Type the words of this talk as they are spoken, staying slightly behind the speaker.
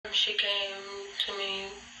she came to me,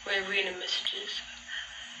 we're reading messages.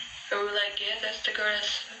 And we're like, yeah, that's the girl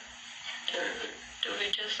that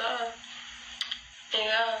we just saw.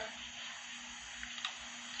 Yeah.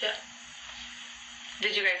 Yeah.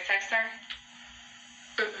 Did you guys text her?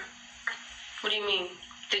 Mm-mm. What do you mean?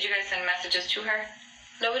 Did you guys send messages to her?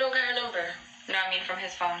 No, we don't got her number. No, I mean from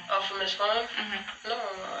his phone. Oh, from his phone? Mm-hmm. No,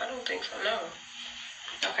 I don't think so, no.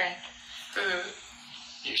 Okay. Mm-hmm.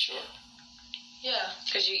 You sure? Yeah.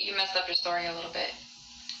 Because you messed up your story a little bit.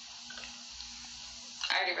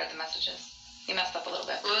 I already read the messages. You messed up a little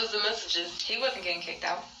bit. What was the messages? He wasn't getting kicked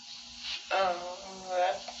out. Oh,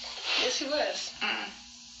 yes he was. Mm-mm.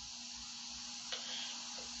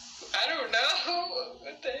 I don't know.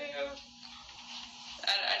 What the hell?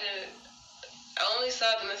 I only saw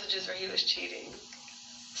the messages where he was cheating.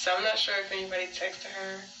 So I'm not sure if anybody texted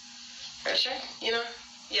her. Are you sure? You know?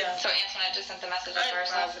 Yeah. So Antoinette just sent the messages I'm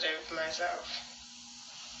herself? positive myself.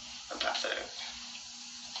 I'm positive.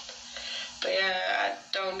 But yeah, I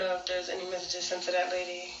don't know if there's any messages sent to that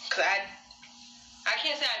lady. Because I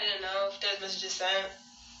can't say I didn't know if there's messages sent.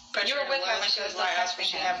 But you were with her when she was still texting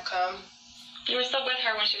she him. have come. You were still with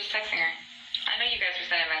her when she was texting her. I know you guys were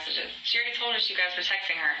sending messages. She already told us you guys were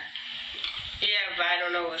texting her. Yeah, but I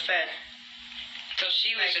don't know what was said. So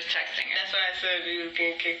she was just texting her. That's why I said you was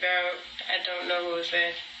getting kicked out. I don't know what was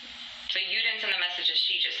said. So you didn't send the messages,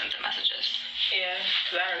 she just sent the messages. Yeah,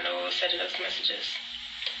 because I don't know what was said in those messages.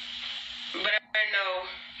 But I know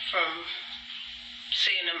from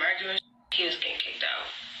seeing them arguing, he was getting kicked out.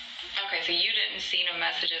 Okay, so you didn't see no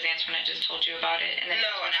messages. Antoinette just told you about it, and then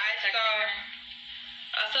no, I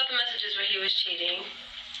saw the messages where he was cheating.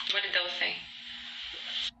 What did those say?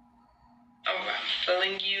 I'm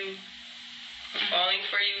feeling you, I'm falling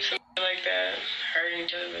for you, something like that. Hurting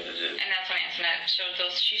each other messages. And that's when Antoinette showed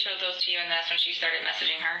those. She showed those to you, and that's when she started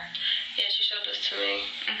messaging her. Yeah, she showed those to me,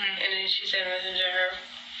 and then she said messenger her.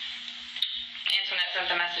 Antoinette sent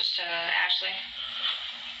the message to Ashley.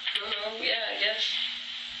 Yeah, I guess.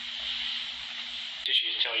 Did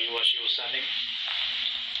she tell you what she was sending?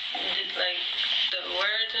 Like the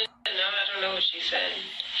words? No, I don't know what she said.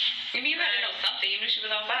 Maybe you better know something. You knew she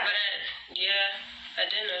was outside. But I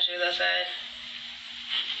did know she was outside.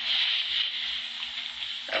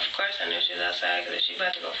 Of course I knew she was outside, because if she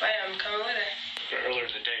about to go fight, I'm coming with her. But earlier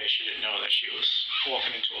in the day, she didn't know that she was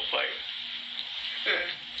walking into a fight.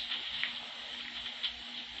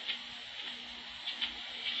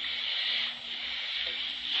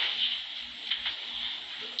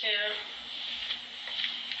 Yeah.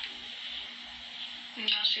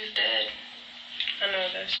 No, she's dead. I know,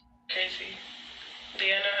 that's crazy. Do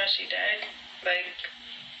you know how she died? Like,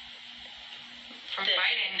 from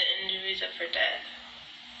fighting. The injuries of her death.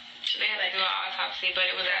 So they had to do an autopsy, but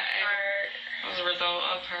it was a result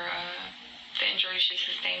of her the injuries she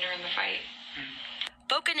sustained during the fight.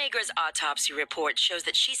 Bocanegra's autopsy report shows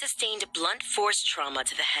that she sustained blunt force trauma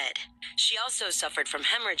to the head. She also suffered from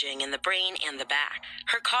hemorrhaging in the brain and the back.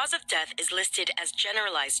 Her cause of death is listed as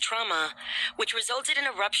generalized trauma, which resulted in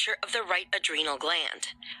a rupture of the right adrenal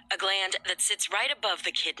gland, a gland that sits right above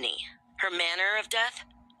the kidney. Her manner of death?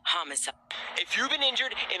 Homicide. If you've been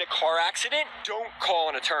injured in a car accident, don't call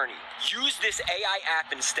an attorney. Use this AI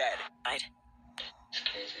app instead. It's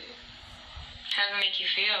crazy. How does it make you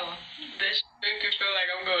feel? That make me feel like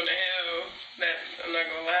I'm going to hell. That I'm not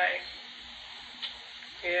gonna lie.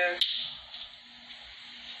 Yeah.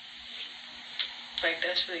 Like,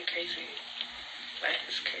 that's really crazy. Life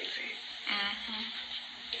is crazy.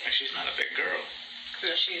 And she's not a big girl.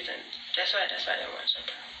 No, she isn't. That's why I didn't watch her.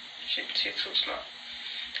 She's too small.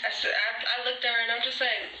 I looked at her and I'm just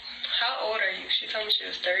like, how old are you? She told me she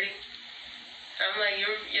was 30. I'm like,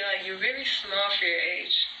 you're really small for your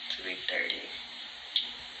age to be 30.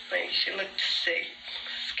 Like, she looked sick,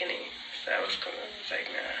 skinny. So I was cool. I was like,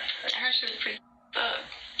 nah. I heard she was pretty up.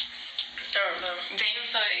 I don't know. Daniel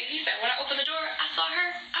saw it. He said, when I opened the door, I saw her.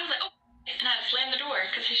 I was like, oh, and I slammed the door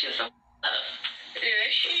because she was so up.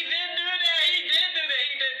 Yeah, he did do that. He did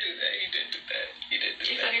do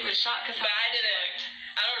She that. said he was shocked because But I didn't.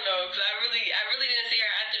 I don't know, because I really didn't see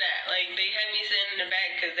her after that. Like, they had me sitting in the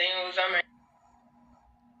back because Daniel was on my...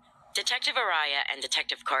 Detective Araya and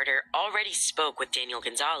Detective Carter already spoke with Daniel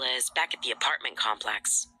Gonzalez back at the apartment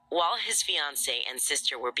complex. While his fiancée and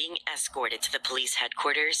sister were being escorted to the police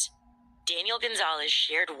headquarters, Daniel Gonzalez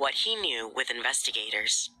shared what he knew with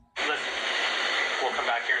investigators. Listen, we'll come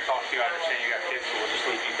back here and talk to you. I understand you got kids, so we'll just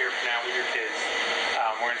leave you here for now with your kids.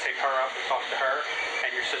 We're going to take her up and talk to her,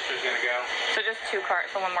 and your sister's going to go. So just 2 cars,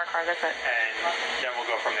 so 1 more car, that's it. And then we'll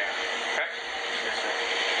go from there, okay? Yes, sir.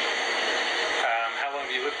 How long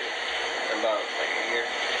have you lived here? About like a year.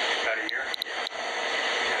 About a year?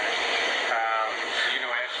 Yeah.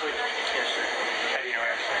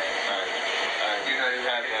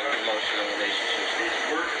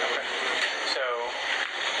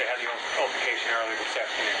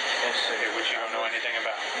 anything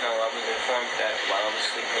about? No, I was informed that while I was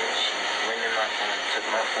sleeping, she went in my phone, took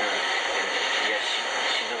my phone, and yes,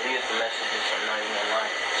 she deleted the messages. I'm not even gonna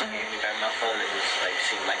lie. She gave me back my phone. It was like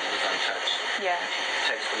seemed like it was untouched. Yeah.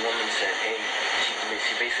 She texted the woman, said, "Hey,"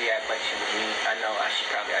 she basically acted like she was me. I know. I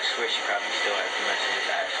swear she probably still has the messages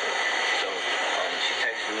Ashley. So she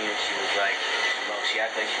texted me and she was like, well, she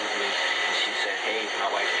acted like she was me, and she said, "Hey,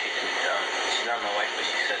 my wife kicked me out." She's not my wife, but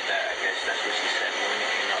she said that. I guess that's what she said when we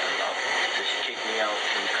came out in love. So she kicked me out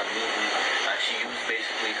and completely. She used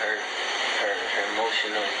basically her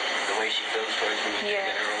emotional, the way she feels towards me to get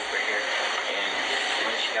her over here. And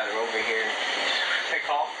when she got her over here, Hey,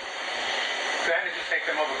 call. Go ahead and just take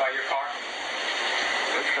them over by your car.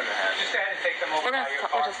 what's gonna happen? Just go ahead and take them over by your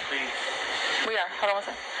car, please. We are. Hold on one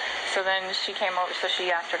second. So then she came over. So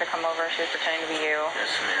she asked her to come over. She was pretending to be you.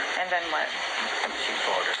 Yes, ma'am. And then what? She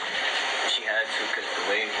fought her. She had to, because the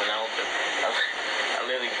way when I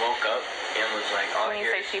literally woke up and was like, When you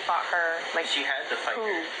say she fought her, like she had to fight who?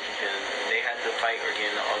 her because they had to fight or get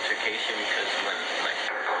in an altercation because when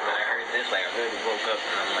I heard this, like I really woke up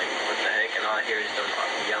and I'm like, what the heck? And all I hear is them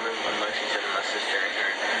yelling amongst each other, my sister and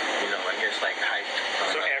her, I guess like hyped.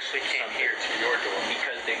 So Ashley came here to your door.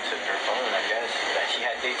 Because they took her phone, I guess.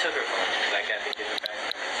 They took her phone because I got to give it back.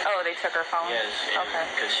 Oh, they took her phone? Yes. Okay.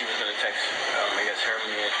 Because she was going to text, I guess, Herman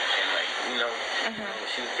and like,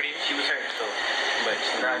 she was hurt, so. But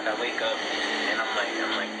now I wake up and I'm like,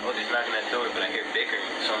 oh, there's knocking at the door, but I hear bickering.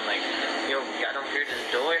 So I'm like, I don't hear this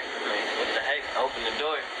door. I'm like, what the heck? I open the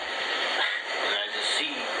door. And I just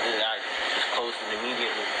see, I just closed it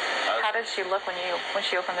immediately. How did she look when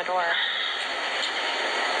she opened the door?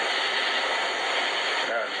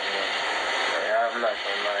 I'm not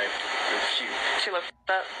gonna lie. She looked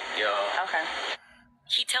up? Yeah. Okay.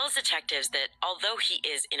 He tells detectives that although he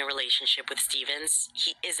is in a relationship with Stevens,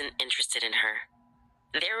 he isn't interested in her.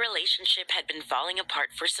 Their relationship had been falling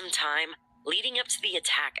apart for some time, leading up to the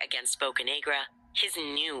attack against Bocanegra, his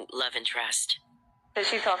new love interest. Did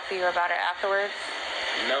she talk to you about it afterwards?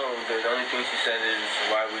 No, the only thing she said is,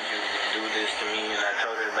 why would you do this to me? And I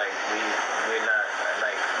told her, like, we're not,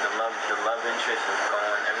 like, the love interest is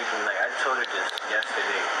gone, everything. Like, I told her this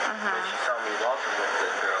yesterday, when she saw me walking with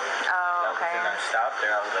the girl. Oh, okay. And I stopped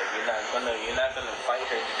her. I was like, you're not gonna fight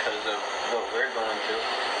her because of what we're going through.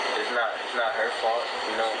 It's not her fault,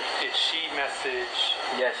 Did she message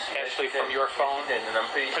Ashley Ashley from your phone? She did, and I'm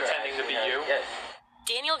pretty pretending sure to be you? Yes.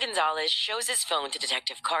 Daniel Gonzalez shows his phone to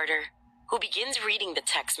Detective Carter, who begins reading the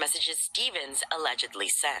text messages Stevens allegedly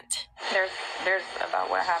sent. There's about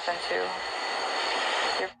what happened too.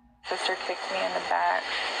 Your sister kicked me in the back,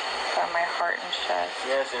 got my heart and chest.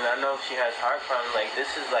 Yes, and I know she has heart problems. Like, this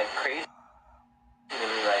is like crazy.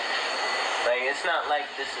 Like it's not like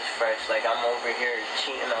this is fresh. Like I'm over here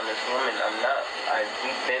cheating on this woman. I'm not.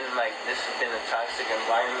 We've been like, this has been a toxic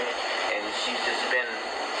environment, and she's just been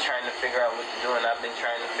trying to figure out what to do, and I've been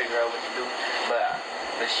trying to figure out what to do, but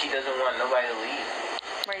she doesn't want nobody to leave.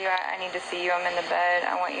 Where you at? I need to see you. I'm in the bed.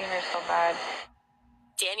 I want you here so bad.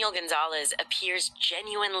 Daniel Gonzalez appears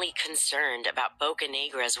genuinely concerned about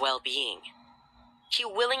Bocanegra's well-being. He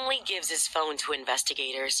willingly gives his phone to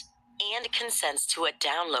investigators and consents to a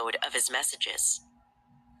download of his messages.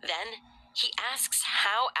 Then, he asks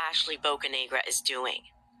how Ashley Bocanegra is doing.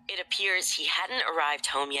 It appears he hadn't arrived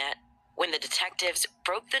home yet when the detectives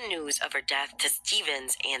broke the news of her death to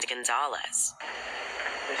Stevens and Gonzalez.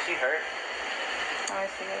 Is she hurt? I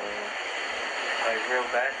see it. Like real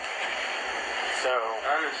bad? So,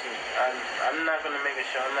 honestly, I'm not gonna make a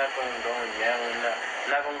show. I'm not gonna go and yell. I'm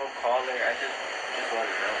not gonna go call her. I just want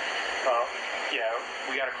to know. well, yeah,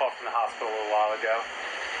 we got a call from the hospital a little while ago,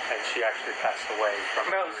 and she actually passed away from...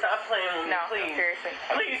 Bro, stop playing with me, No, please. seriously.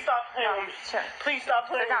 Please stop playing with me. Sure. Please stop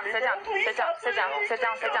playing with me. Sit down, Please sit down, stop sit down, playing with sit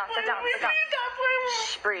down, me. sit down, sit down, sit down, sit down. Please stop playing with me.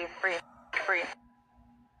 Shh, breathe.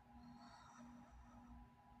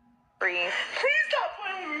 Breathe. Please stop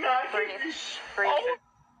playing with me, man. Breathe. Breathe.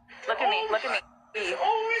 Look at me. Breathe.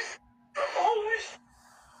 Always.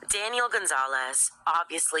 Daniel Gonzalez,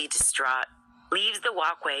 obviously distraught, leaves the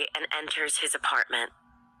walkway and enters his apartment.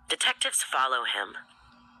 Detectives follow him.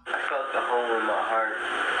 I felt the hole in my heart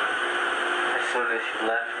as soon as she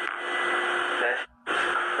left. That was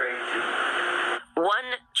crazy.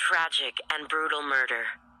 One tragic and brutal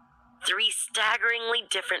murder. 3 staggeringly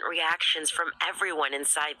different reactions from everyone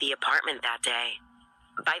inside the apartment that day.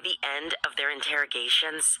 By the end of their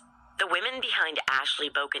interrogations, the women behind Ashley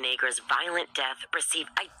Bocanegra's violent death receive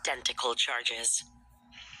identical charges.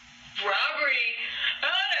 Robbery.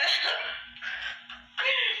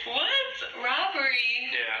 What? Robbery?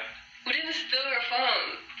 Yeah. We didn't steal her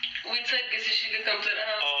phone. We took it so she could come to the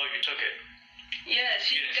house. Oh, you took it. Yeah,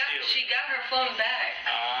 You didn't steal it. she got her phone back.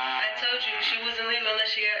 Ah. I told you she wasn't leaving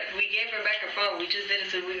unless we gave her back her phone. We just did it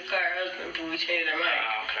so we could call her husband, but we changed our mind.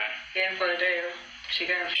 Okay. Gave her phone today. She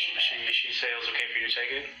got her phone back. She say it was okay for you to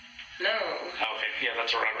take it? No. Okay, yeah,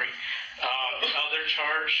 that's a robbery. The other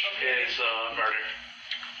charge is murder.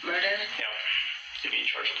 Murder? Yep. You're being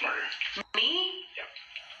charged with murder. Me? Yep.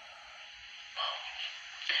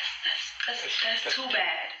 That's too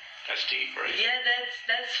bad. That's deep, right? Yeah,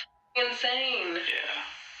 that's insane.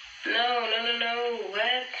 Yeah. No.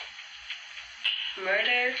 What?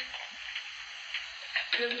 Murder? I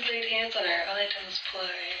couldn't laid hands on her. All I did was pull her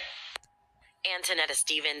hair. Antonetta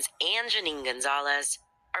Stevens and Janine Gonzalez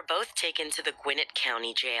are both taken to the Gwinnett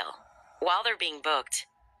County Jail. While they're being booked,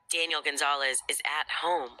 Daniel Gonzalez is at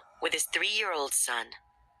home with his 3-year-old son.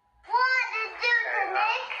 What did you do,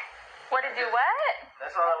 Nick? What to do what?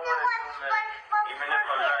 That's all I want to do. Even if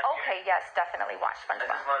I'm not Okay, yes, definitely watch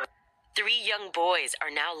SpongeBob. 3 young boys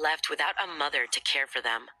are now left without a mother to care for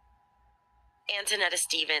them. Antonetta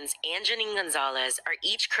Stevens and Janine Gonzalez are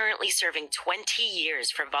each currently serving 20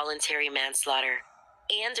 years for voluntary manslaughter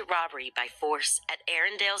and robbery by force at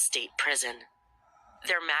Arendelle State Prison.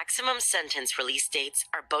 Their maximum sentence release dates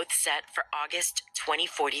are both set for August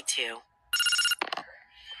 2042.